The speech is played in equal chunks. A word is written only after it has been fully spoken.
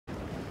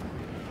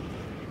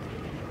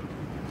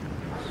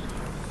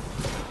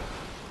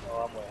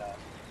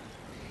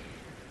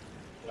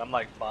I'm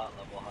like bot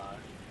level high.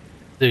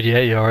 Dude, yeah,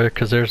 you are,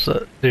 because there's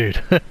a...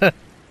 Dude.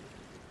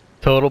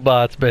 Total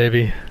bots,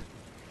 baby.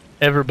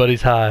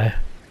 Everybody's high.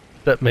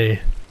 Except me.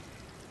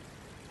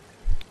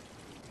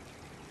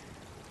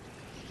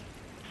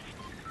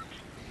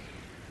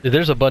 Dude,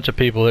 there's a bunch of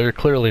people. They're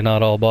clearly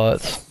not all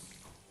bots.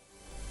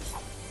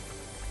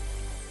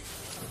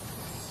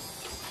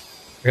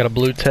 I got a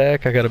blue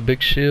tack. I got a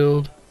big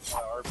shield.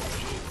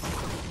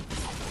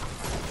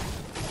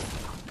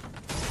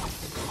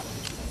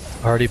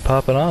 Already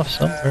popping off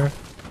somewhere.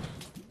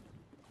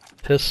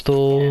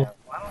 Pistol. Yeah,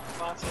 why don't the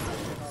bots ever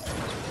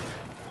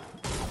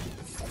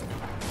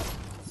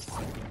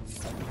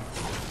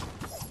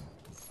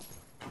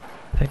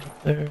Take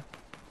it there. Alright,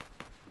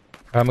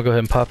 I'm gonna go ahead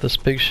and pop this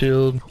big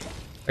shield.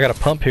 I got a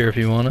pump here if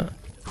you want it.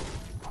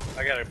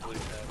 I got a blue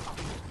tag.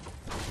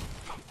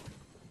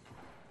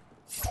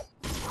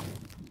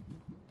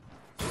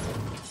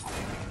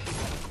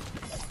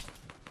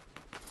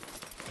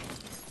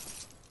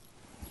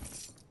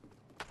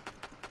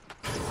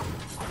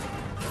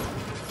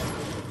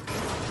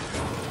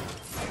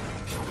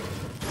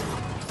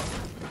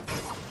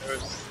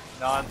 There's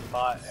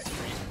non-bot at green.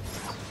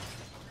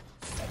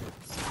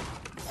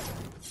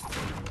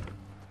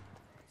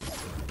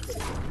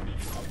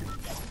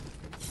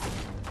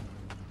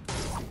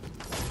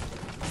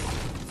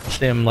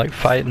 See him like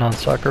fighting on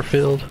soccer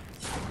field.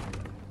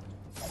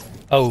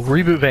 Oh,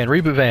 reboot van,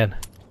 reboot van.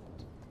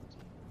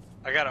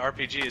 I got an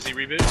RPG. Is he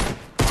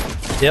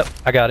reboot? Yep,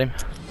 I got him.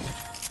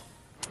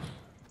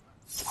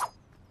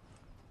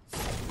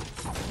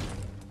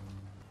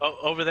 Oh,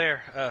 over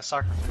there,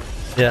 soccer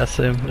field. Yeah, I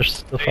see him. They're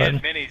still He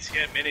had fighting. minis. He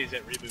had minis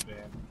at reboot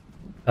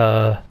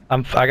van.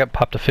 I got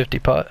popped a 50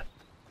 pot.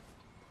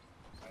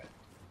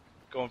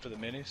 Going for the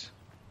minis.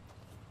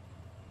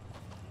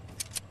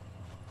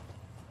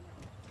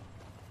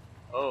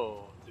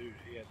 Oh, dude,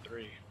 he had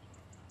 3.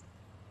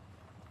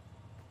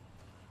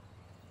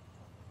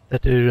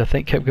 That dude, I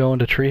think, kept going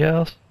to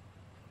treehouse.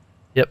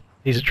 Yep,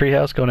 he's at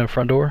treehouse, going in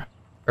front door,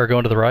 or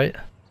going to the right.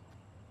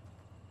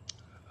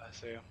 I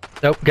see him.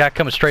 Nope, guy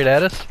coming straight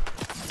at us.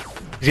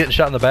 He's getting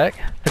shot in the back.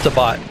 It's a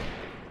bot.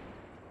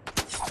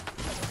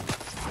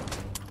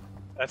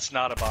 That's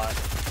not a bot.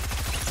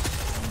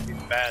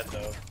 He's bad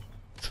though.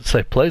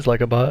 Say plays like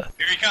a bot.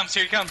 Here he comes.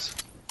 Here he comes.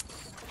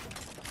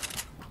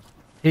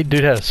 He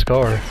dude had a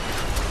scar.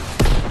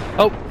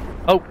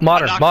 Oh,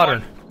 modern, knocked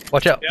modern. one.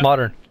 Watch out, Yep.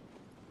 modern.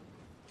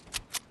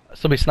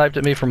 Somebody sniped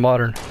at me from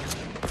modern.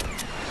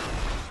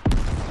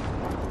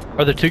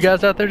 Are there 2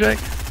 guys out there, Jake?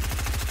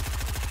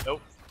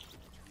 Nope.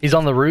 He's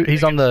on the route.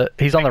 He's on the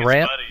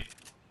ramp. Buddy.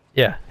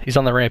 Yeah, he's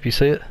on the ramp. You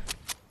see it?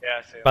 Yeah,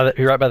 I see him.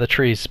 You're right by the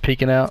trees,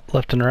 peeking out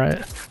left and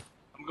right.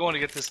 I'm going to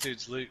get this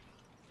dude's loot.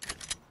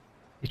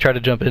 He tried to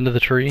jump into the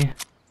tree.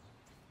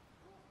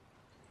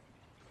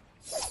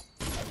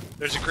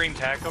 There's a green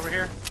tack over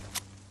here.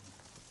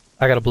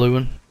 I got a blue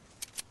one.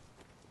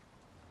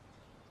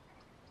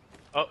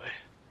 Oh,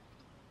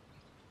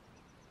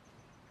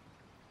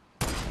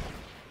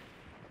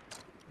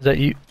 Is that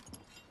you?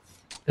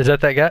 Is that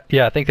guy?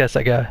 Yeah, I think that's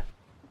that guy.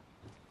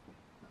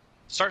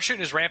 start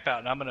shooting his ramp out,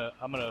 and I'm gonna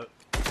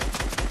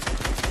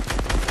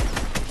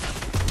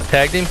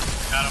Tagged him.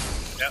 got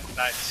him. Yep,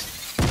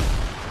 nice.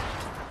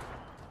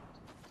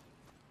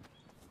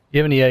 You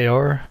have any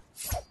AR?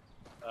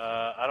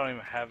 I don't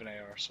even have an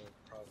AR, so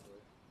probably.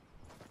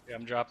 Yeah,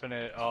 I'm dropping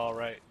it all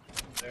right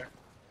there.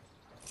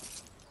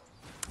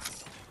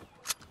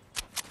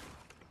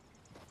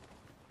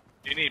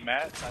 Do you need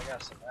mats? I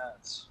got some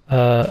mats.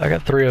 I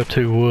got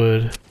 302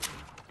 wood.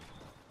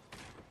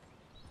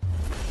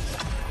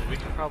 We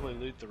can probably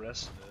loot the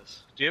rest of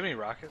this. Do you have any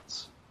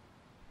rockets?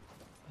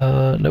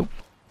 Nope.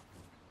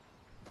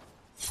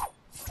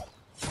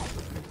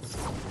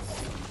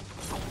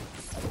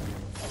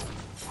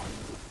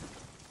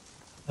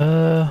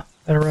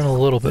 I run a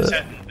little bit. This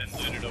hadn't been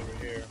looted over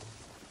here.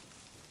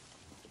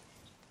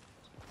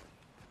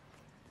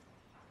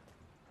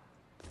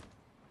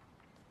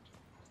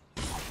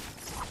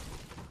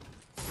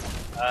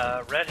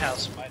 Red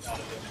house might not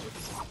have been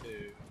looted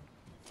too.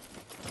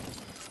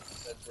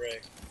 That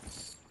brick.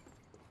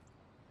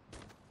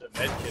 The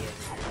med kit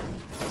over here.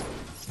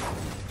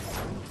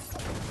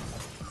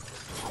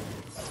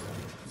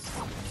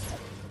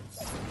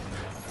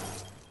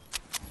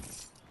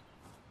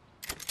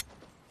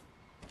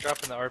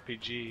 Dropping the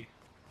RPG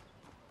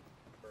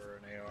for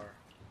an AR.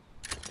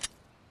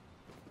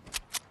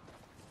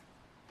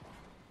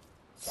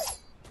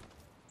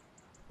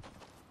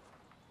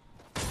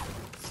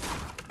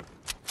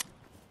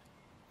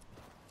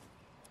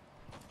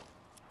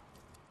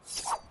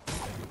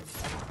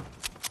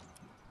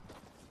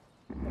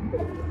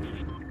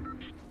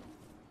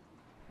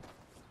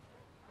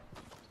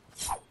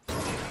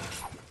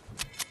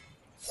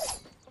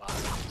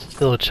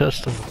 Still a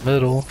chest in the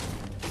middle.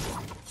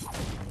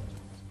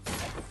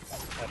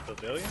 That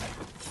pavilion?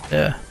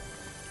 Yeah.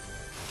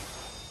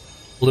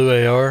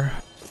 Blue AR.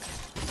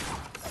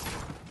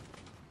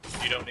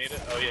 You don't need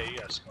it? Oh yeah, you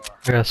got a scar.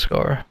 I got a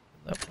scar.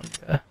 That one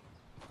guy.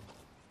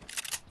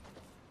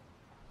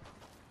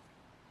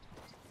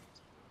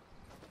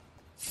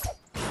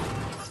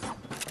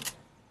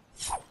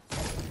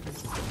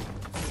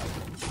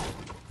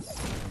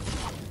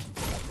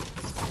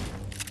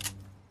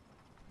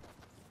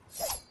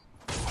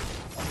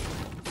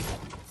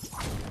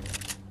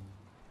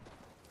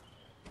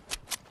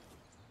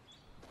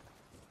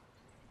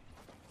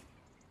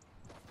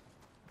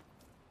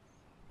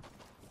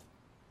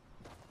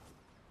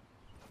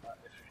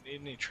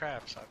 Need any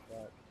traps? I've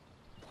got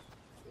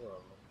 4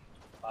 of them.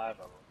 5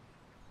 of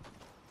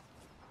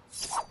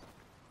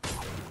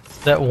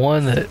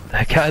them.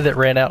 That guy that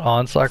ran out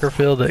on soccer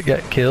field that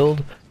got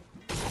killed,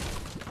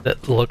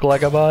 that looked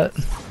like a bot.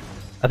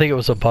 I think it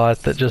was a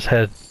bot that just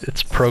had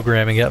its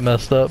programming got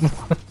messed up.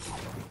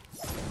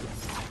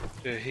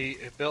 Dude, he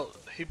built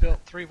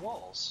 3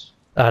 walls.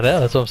 I know,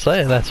 that's what I'm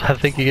saying. That's why I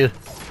think his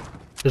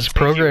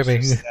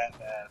programming. He was just that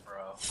bad,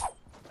 bro.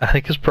 I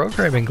think his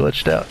programming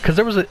glitched out because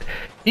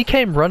he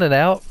came running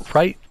out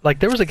right, like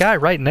there was a guy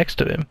right next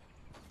to him.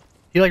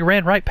 He like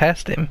ran right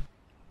past him.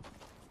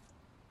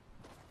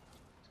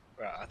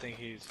 Bro,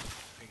 you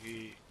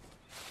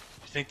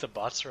think the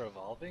bots are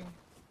evolving?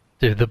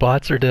 Dude, the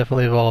bots are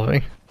definitely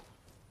evolving.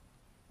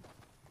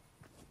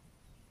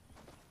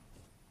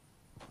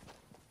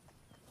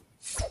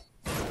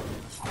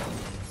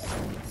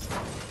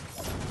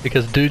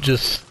 Because dude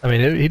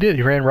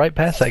he ran right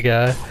past that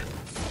guy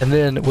and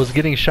then was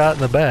getting shot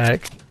in the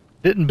back.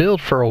 Didn't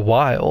build for a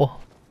while.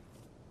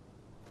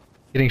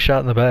 Getting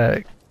shot in the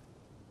back.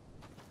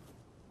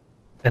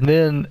 And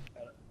then...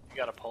 You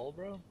got a pole,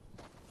 bro?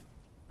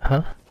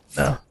 Huh?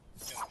 No. You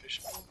got a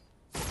fishing pole?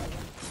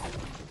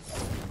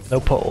 No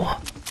pole.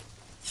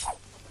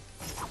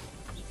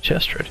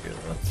 Chest right here,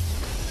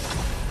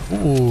 though.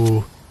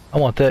 Ooh. I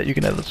want that. You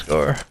can have the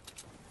scar.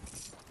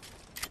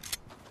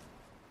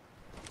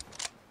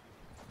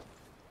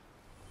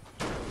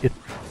 Get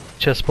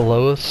chest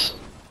below us.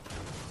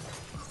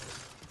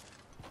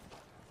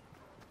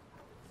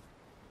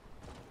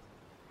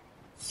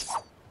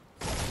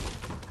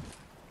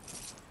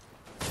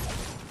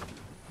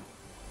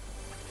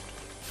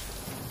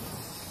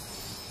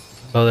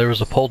 Oh, there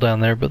was a pole down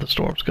there, but the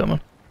storm's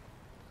coming.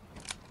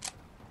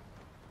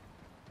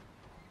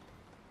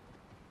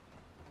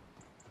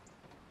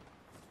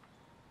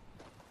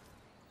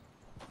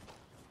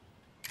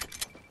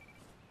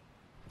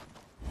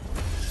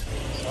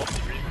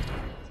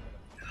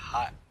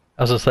 Hot.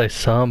 I was gonna say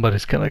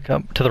somebody's gonna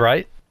come to the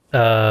right.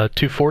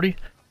 240.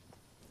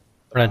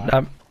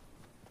 I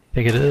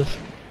think it is.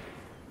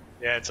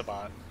 Yeah, it's a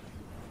bot.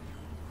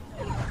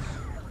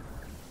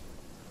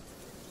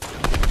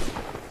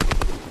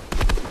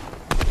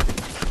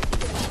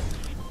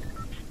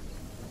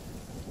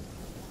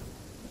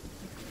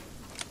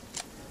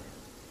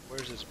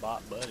 Where's his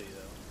bot buddy,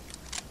 though?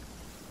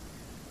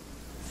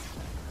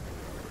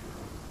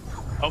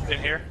 Oh, in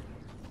here.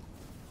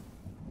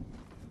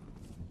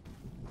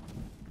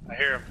 I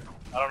hear him.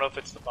 I don't know if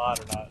it's the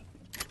bot or not.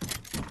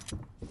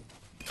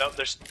 No,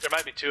 there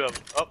might be 2 of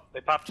them. Oh,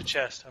 they popped a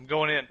chest. I'm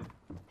going in.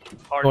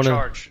 Hard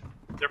charge.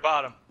 They're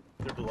bottom.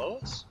 They're below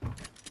us?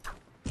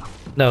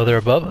 No, they're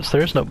above us.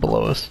 There is no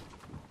below us.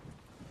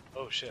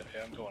 Oh shit,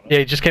 yeah, I'm going up. Yeah,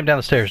 he just came down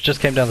the stairs. Just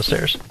came down the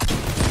stairs.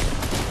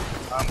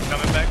 I'm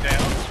coming back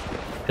down.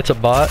 It's a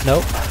bot.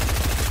 Nope.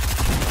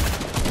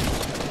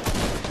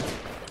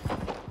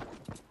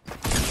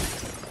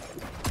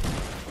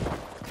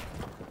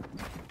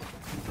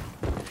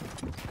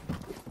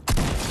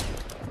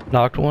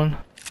 Knocked one.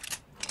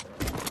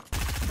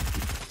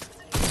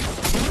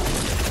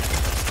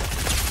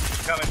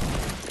 Coming.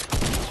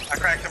 I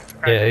cracked him.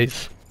 Yeah,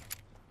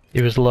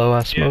 he was low.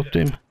 I smoked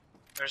him.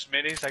 There's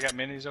minis. I got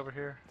minis over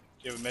here.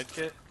 Do you have a med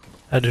kit?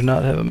 I do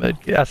not have a med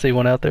kit. I see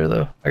one out there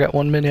though. I got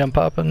one mini. I'm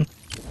popping.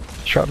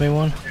 Drop me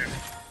one.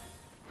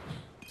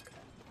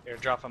 Here,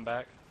 drop them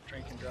back.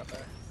 Drink and drop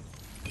back.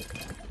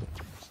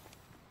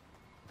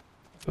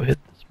 Go hit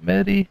this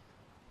medi.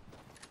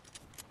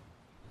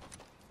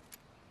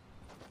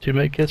 2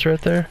 med kits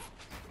right there.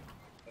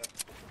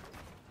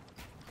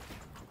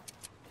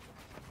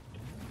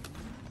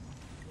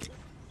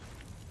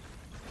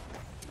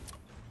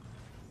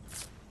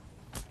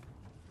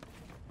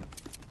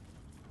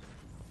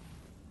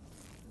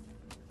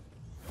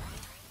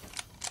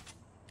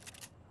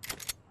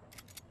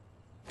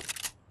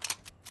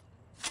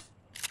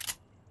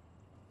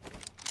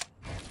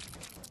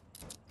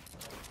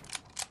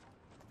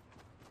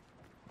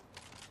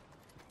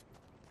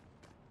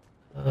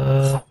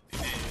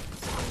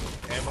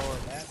 Ammo or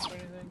mats or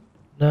anything?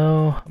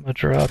 No, I'm gonna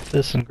drop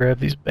this and grab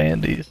these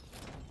bandies.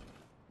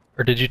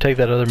 Or did you take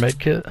that other med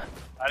kit?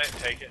 I didn't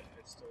take it.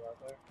 It's still out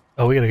there.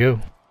 Oh, we gotta go.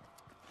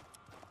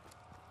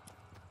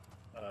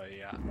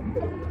 Yeah.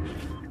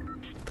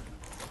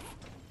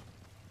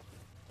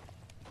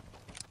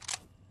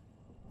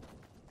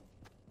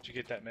 Did you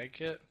get that med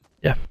kit?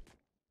 Yeah.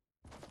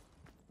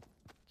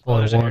 It's Oh,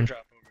 only there's an one. airdrop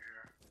over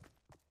here.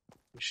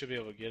 We should be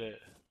able to get it.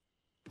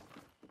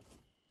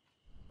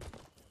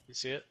 You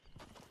see it?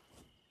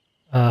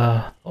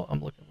 Oh,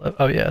 I'm looking left.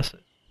 Oh, yeah, I see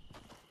it.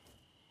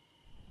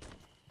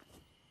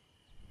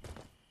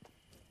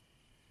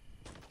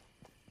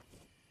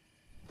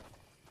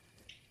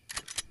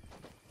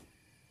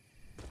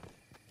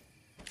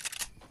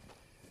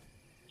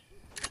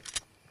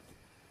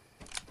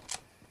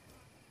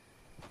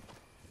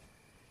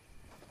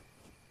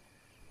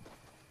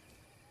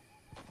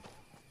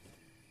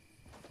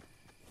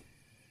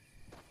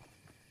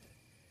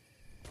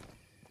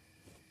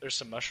 There's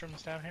some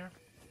mushrooms down here.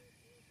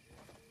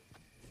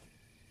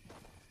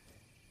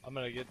 I'm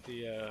gonna get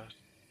the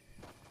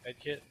med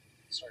kit.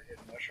 Start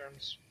getting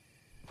mushrooms.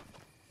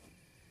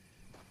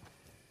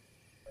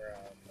 Or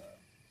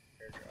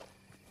airdrop.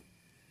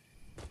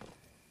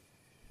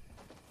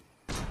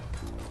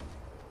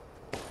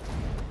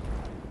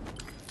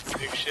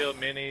 Big shield,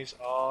 minis, AUG.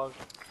 Go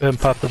ahead and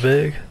pop the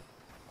big. Is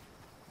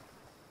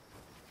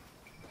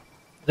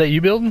that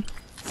you building?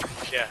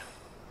 Yeah.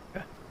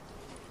 Okay.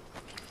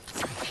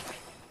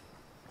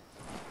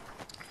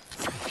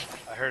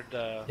 I heard.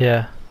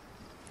 Yeah.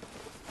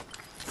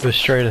 Go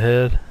straight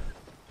ahead.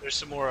 There's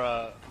some more.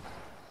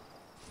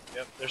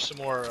 Yep. There's some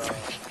more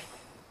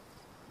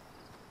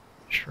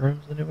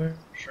Shrooms anywhere?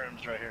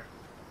 shrooms right here.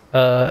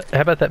 How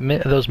about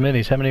those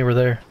minis? How many were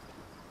there?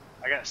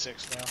 I got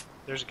 6 now.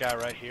 There's a guy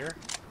right here.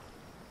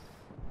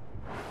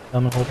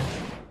 I'm holding.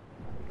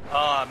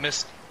 Oh, I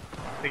missed.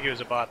 I think he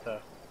was a bot though.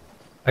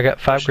 I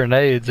got 5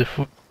 grenades. If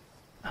we...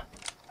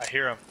 I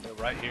hear him. They're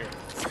right here.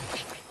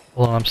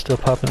 Hold on, I'm still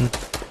popping.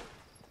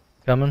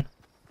 Coming.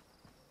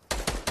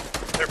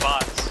 They're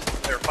bots.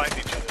 They're fighting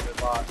each other. They're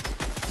bots.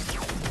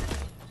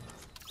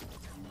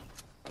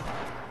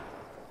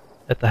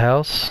 At the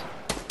house.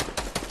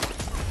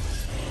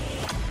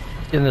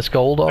 Getting this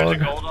gold dog.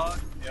 There's a gold dog.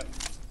 Yep.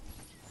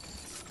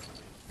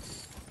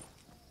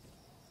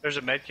 There's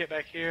a med kit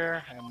back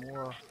here and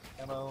more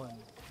ammo and.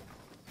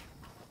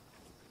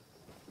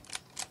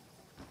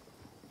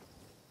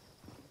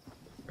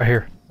 Right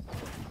here.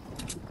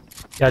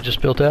 Yeah, I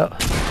just built out.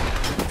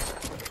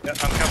 Yep,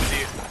 I'm coming to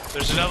you.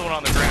 There's another one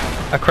on the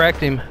ground. I cracked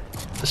him.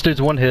 This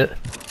dude's one hit.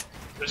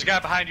 There's a guy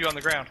behind you on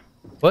the ground.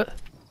 What?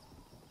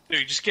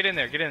 Dude, just get in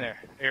there. Get in there.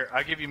 Here,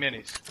 I'll give you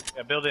minis.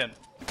 Yeah, build in.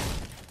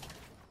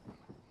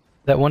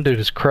 That one dude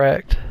is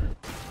cracked.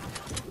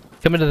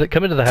 Come into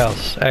the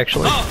house,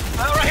 actually.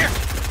 Oh, right here.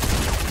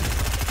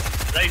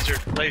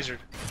 Lasered.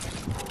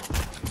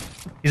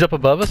 He's up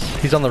above us.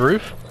 He's on the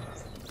roof.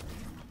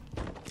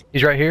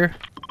 He's right here.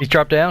 He's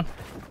dropped down.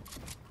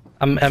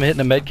 I'm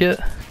hitting a med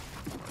kit.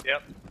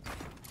 Yep.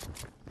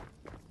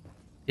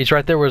 He's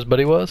right there where his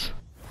buddy was.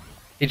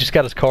 He just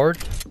got his card.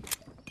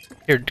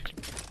 Here,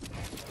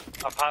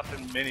 I'm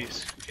popping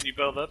minis. Can you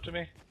build up to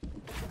me?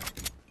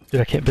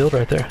 dude, I can't build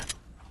right there.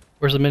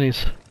 Where's the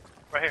minis?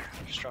 Right here. I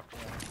just dropped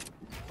one.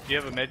 Do you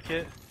have a med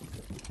kit?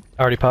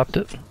 I already popped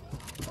it.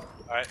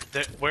 Alright,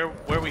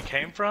 where we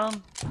came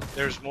from,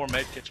 there's more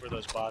med kits where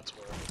those bots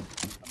were.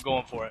 I'm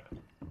going for it.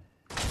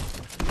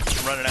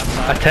 I'm running I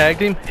outside.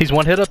 tagged him. He's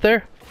one hit up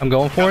there. I'm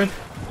going for him.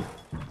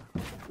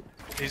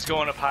 He's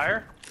going up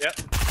higher? Yep.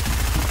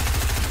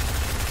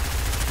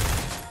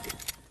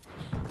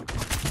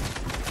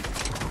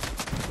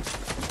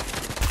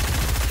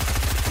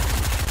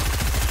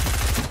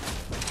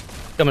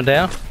 Coming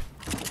down.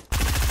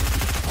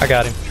 I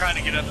got him. I'm trying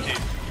to get up to you.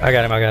 I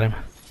got him. I'm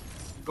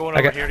going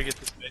over here to get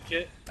this med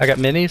kit. I got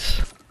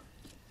minis.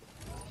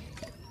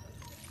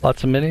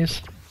 Lots of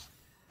minis.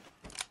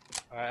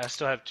 Alright, I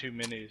still have 2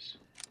 minis.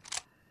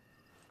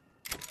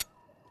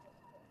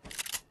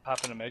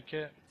 Popping a med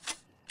kit.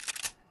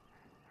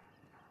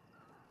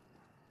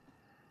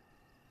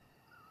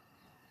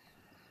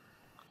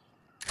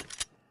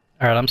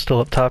 Alright, I'm still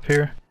up top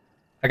here.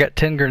 I got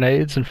 10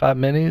 grenades and 5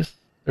 minis.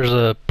 There's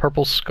a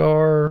purple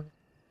scar.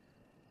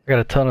 I got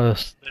a ton of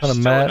There's still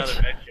mats.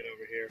 another med kit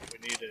over here if we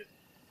need it.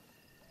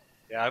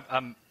 Yeah,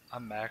 I'm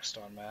maxed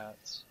on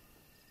mats.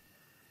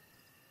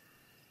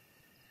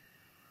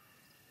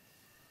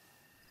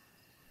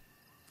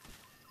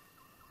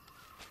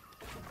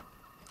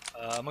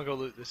 I'm gonna go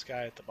loot this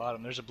guy at the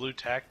bottom. There's a blue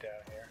tack down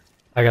here.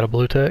 I got a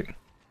blue tech.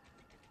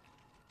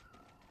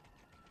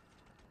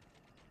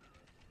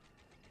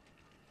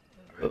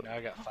 Alright, now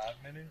I got 5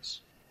 minis.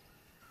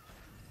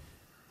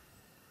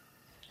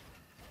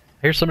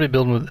 Here's somebody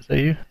building with. Is that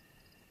you?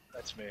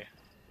 That's me.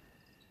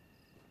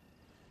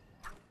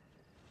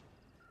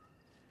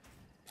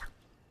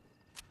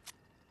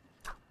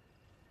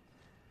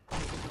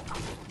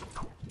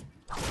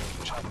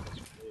 Chop this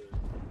wood.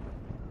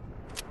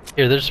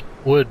 Here, there's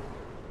wood.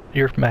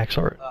 Your max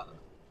art. Yeah,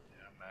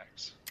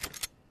 max. See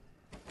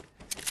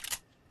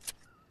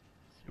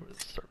where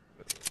this server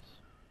goes.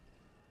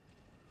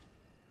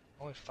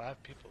 Only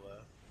 5 people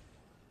left.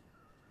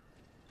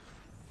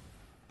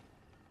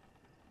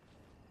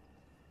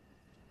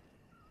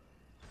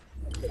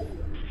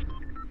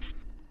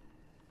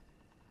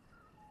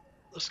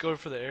 Let's go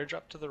for the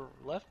airdrop to the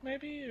left,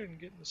 maybe, and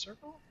get in the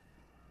circle.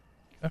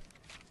 Okay.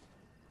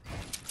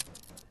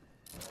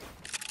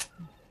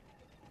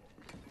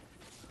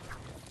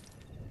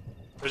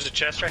 There's a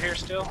chest right here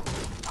still.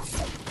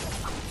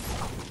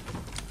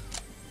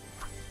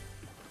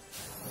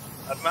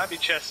 There might be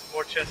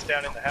more chests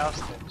down in the house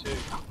then too.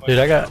 Dude,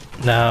 I got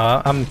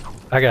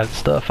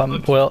stuff.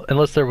 Well,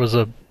 unless there was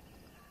a.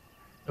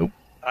 Nope.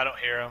 I don't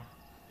hear him.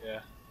 Yeah,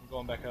 I'm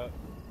going back up.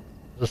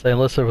 Just say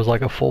unless there was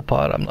like a full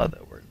pot, I'm not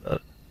that worried about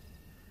it.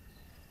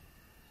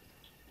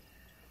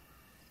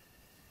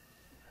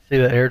 See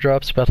the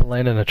airdrop's about to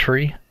land in a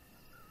tree.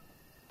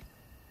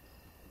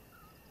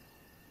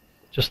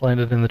 Just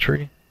landed in the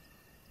tree.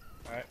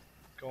 Alright,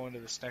 going to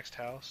this next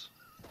house.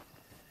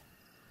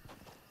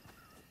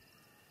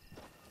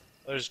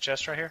 There's a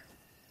chest right here.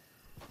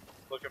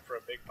 Looking for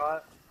a big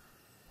pot.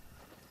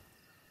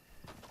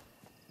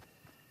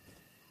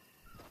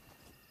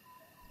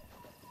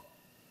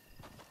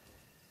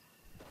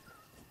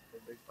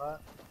 A big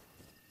pot.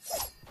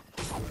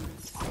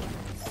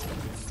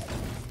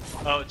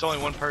 Oh, it's only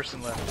one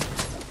person left.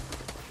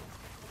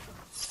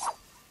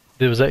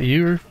 Was that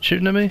you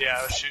shooting at me? Yeah,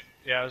 I was shooting.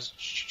 Yeah, I was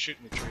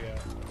shooting the tree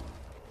out.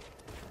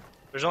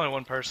 There's only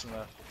one person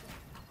left.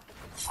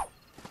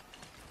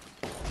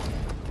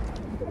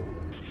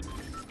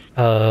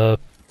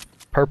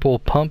 Purple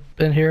pump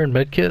in here and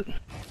medkit.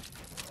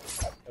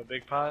 A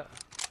big pot.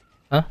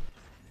 Huh?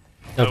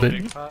 No, No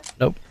big pot.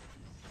 Nope.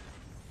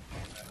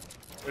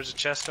 There's a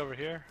chest over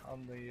here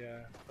on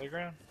the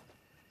playground.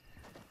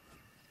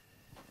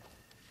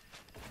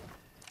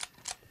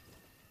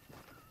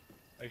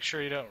 Make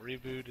sure you don't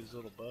reboot his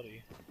little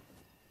buddy.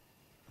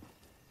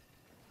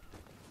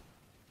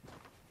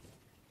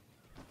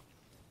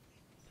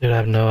 Dude, I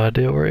have no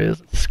idea where he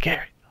is. It's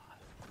scary.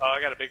 Oh,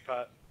 I got a big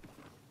pot.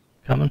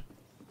 Coming?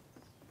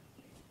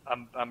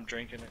 I'm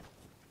drinking it.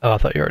 Oh, I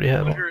thought you already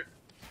had one.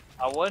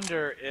 I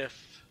wonder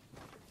if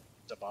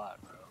it's a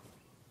bot, bro.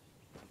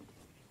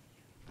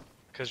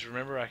 Because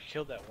remember, I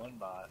killed that one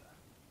bot.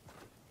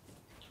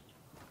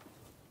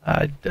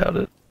 I doubt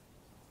it.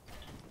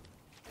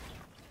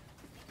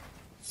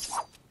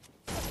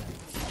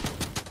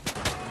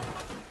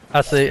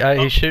 I see.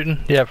 He's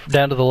shooting. Yeah,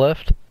 down to the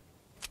left.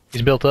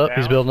 He's built up. Down?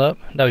 He's building up.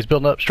 No, he's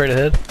building up straight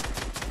ahead.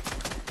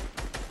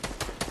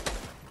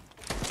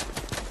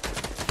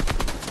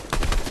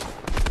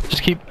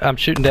 Just keep. I'm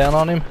shooting down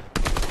on him.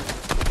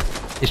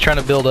 He's trying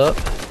to build up.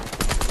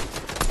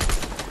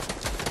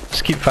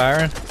 Just keep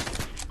firing.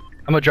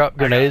 I'm gonna drop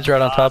grenades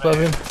right on top of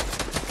him.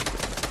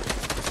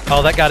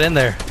 Oh, that got in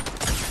there.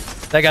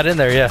 That got in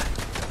there, yeah.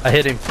 I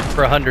hit him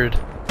for 100.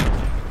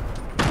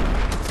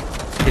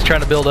 He's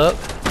trying to build up.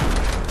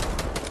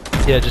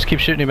 Yeah, just keep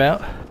shooting him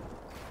out.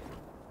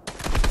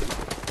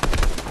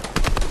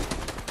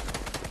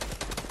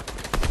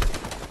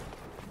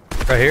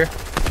 Right here.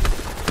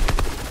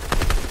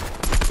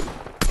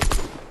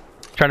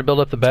 Trying to build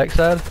up the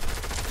backside.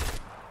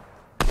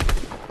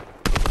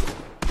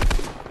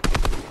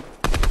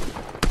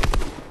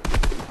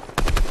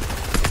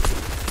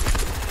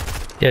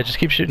 Yeah, just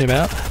keep shooting him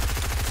out.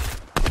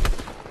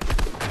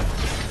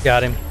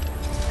 Got him.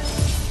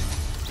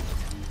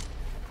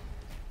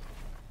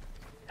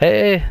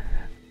 Hey,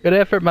 good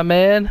effort, my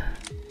man.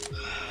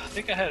 I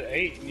think I had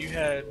 8 and you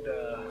had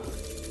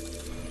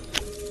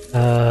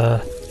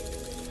I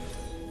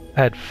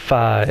had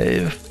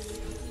 5.